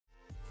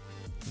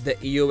The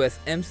EOS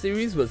M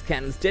series was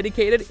Canon's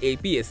dedicated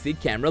APS-C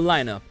camera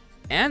lineup,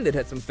 and it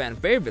had some fan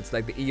favorites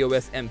like the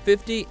EOS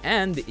M50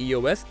 and the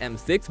EOS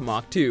M6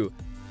 Mark II.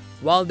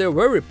 While there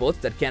were reports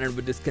that Canon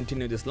would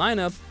discontinue this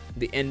lineup,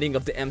 the ending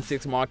of the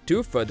M6 Mark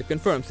II further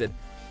confirms it.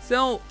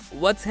 So,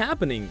 what's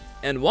happening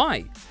and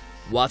why?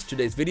 Watch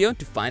today's video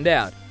to find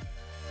out.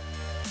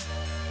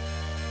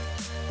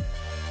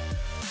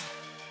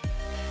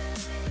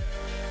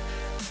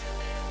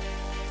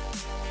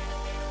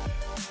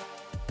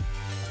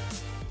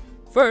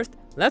 First,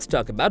 let's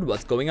talk about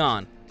what's going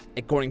on.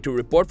 According to a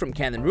report from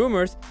Canon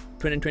Rumors,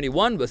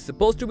 2021 was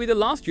supposed to be the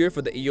last year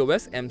for the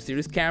EOS M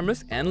series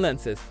cameras and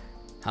lenses.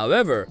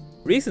 However,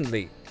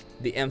 recently,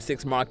 the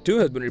M6 Mark II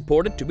has been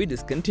reported to be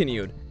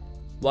discontinued.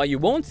 While you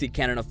won't see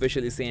Canon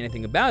officially say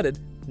anything about it,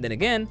 then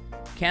again,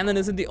 Canon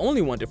isn't the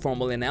only one to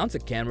formally announce a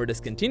camera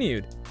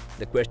discontinued.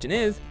 The question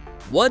is,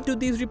 what do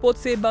these reports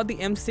say about the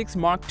M6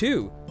 Mark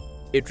II?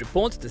 It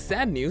reports the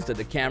sad news that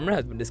the camera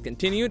has been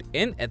discontinued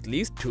in at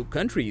least 2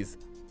 countries.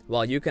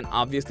 While you can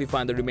obviously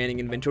find the remaining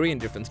inventory in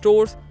different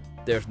stores,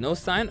 there's no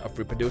sign of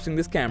reproducing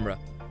this camera.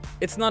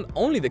 It's not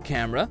only the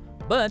camera,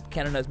 but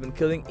Canon has been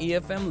killing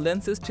EF-M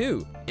lenses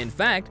too. In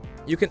fact,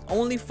 you can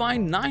only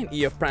find 9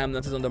 EF prime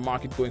lenses on the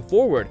market going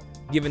forward,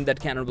 given that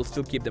Canon will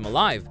still keep them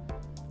alive.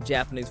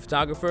 Japanese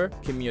photographer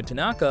Kimiyo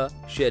Tanaka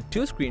shared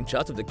 2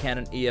 screenshots of the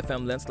Canon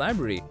EF-M lens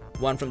library,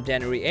 one from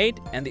January 8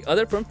 and the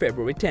other from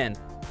February 10.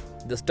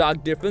 The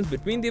stark difference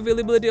between the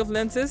availability of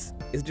lenses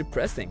is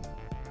depressing.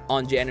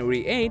 On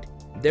January 8,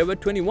 there were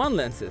 21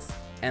 lenses,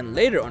 and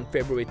later on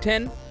February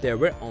 10, there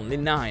were only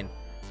 9.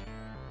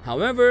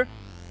 However,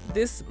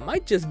 this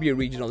might just be a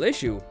regional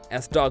issue,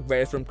 as stock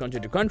varies from country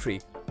to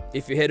country.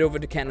 If you head over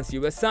to Canon's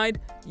US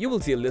side, you will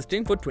see a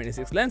listing for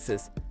 26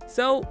 lenses.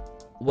 So,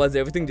 was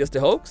everything just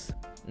a hoax?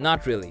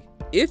 Not really.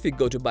 If you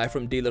go to buy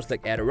from dealers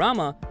like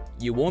Adorama,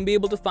 you won't be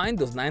able to find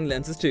those 9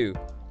 lenses too.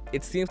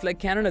 It seems like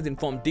Canon has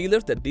informed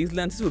dealers that these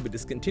lenses will be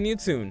discontinued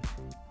soon.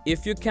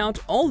 If you count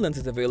all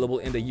lenses available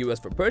in the US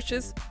for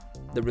purchase,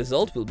 the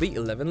result will be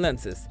 11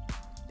 lenses.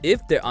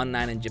 If there are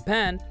 9 in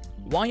Japan,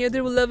 why are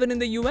there 11 in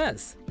the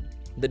US?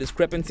 The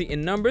discrepancy in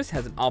numbers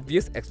has an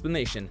obvious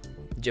explanation.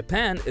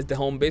 Japan is the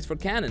home base for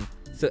Canon,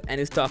 so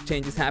any stock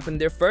changes happen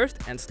there first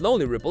and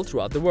slowly ripple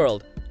throughout the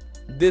world.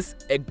 This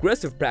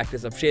aggressive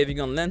practice of shaving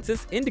on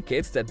lenses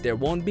indicates that there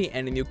won't be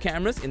any new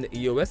cameras in the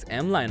EOS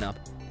M lineup.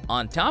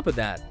 On top of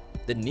that,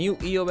 the new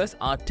EOS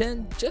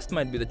R10 just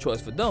might be the choice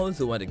for those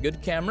who want a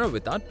good camera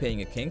without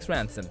paying a king's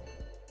ransom.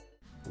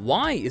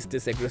 Why is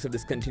this aggressive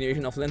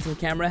discontinuation of lens and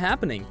camera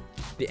happening?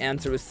 The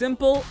answer is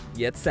simple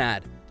yet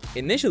sad.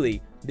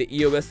 Initially, the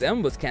EOS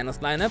M was Canon's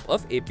lineup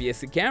of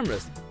APS-C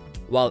cameras,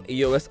 while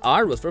EOS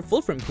R was for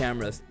full-frame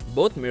cameras,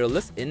 both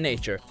mirrorless in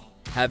nature.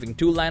 Having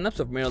 2 lineups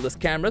of mirrorless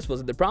cameras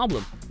wasn't the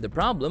problem. The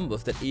problem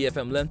was that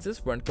EF-M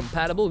lenses weren't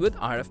compatible with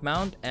RF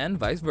mount and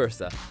vice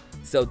versa.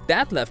 So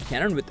that left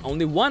Canon with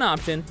only one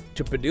option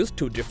to produce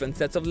 2 different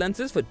sets of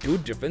lenses for 2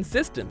 different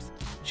systems.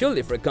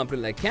 Surely for a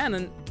company like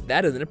Canon,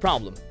 that isn't a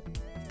problem.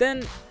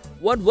 Then,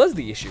 what was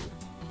the issue?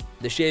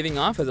 The shaving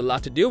off has a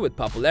lot to do with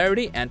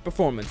popularity and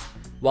performance.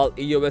 While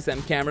EOS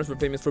M cameras were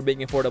famous for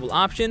being an affordable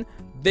option,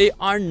 they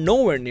are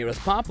nowhere near as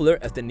popular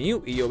as the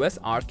new EOS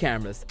R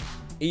cameras.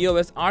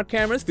 EOS R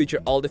cameras feature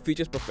all the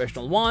features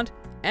professionals want,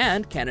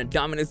 and Canon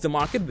dominates the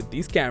market with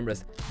these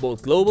cameras,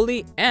 both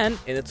globally and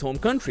in its home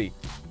country.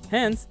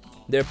 Hence,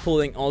 they're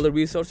pulling all the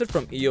resources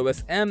from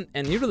EOS M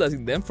and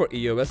utilizing them for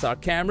EOS R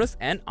cameras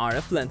and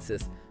RF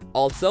lenses.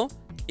 Also,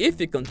 if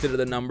you consider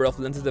the number of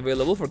lenses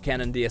available for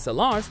Canon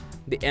DSLRs,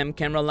 the M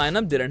camera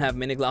lineup didn't have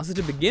many glasses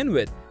to begin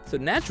with, so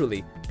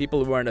naturally,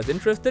 people weren't as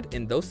interested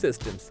in those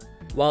systems.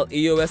 While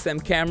EOS M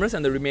cameras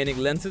and the remaining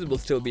lenses will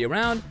still be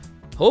around,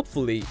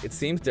 hopefully, it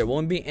seems there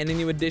won't be any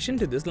new addition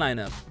to this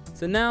lineup.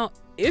 So now,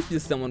 if you're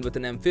someone with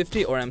an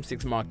M50 or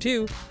M6 Mark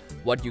II,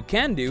 what you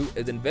can do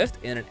is invest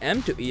in an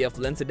M to EF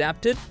lens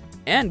adapted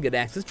and get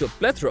access to a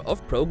plethora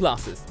of pro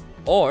glasses.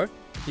 Or,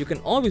 you can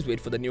always wait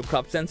for the new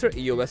crop sensor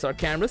EOS R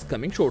cameras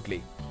coming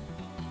shortly.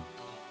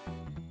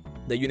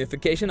 The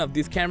unification of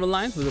these camera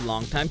lines was a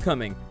long time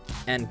coming,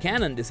 and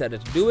Canon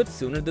decided to do it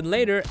sooner than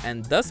later,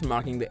 and thus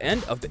marking the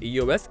end of the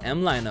EOS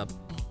M lineup.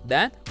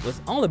 That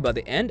was all about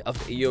the end of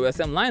the EOS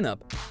M lineup.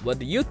 What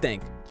do you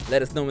think?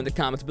 Let us know in the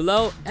comments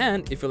below,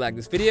 and if you like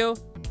this video,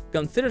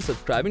 consider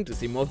subscribing to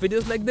see more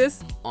videos like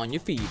this on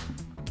your feed.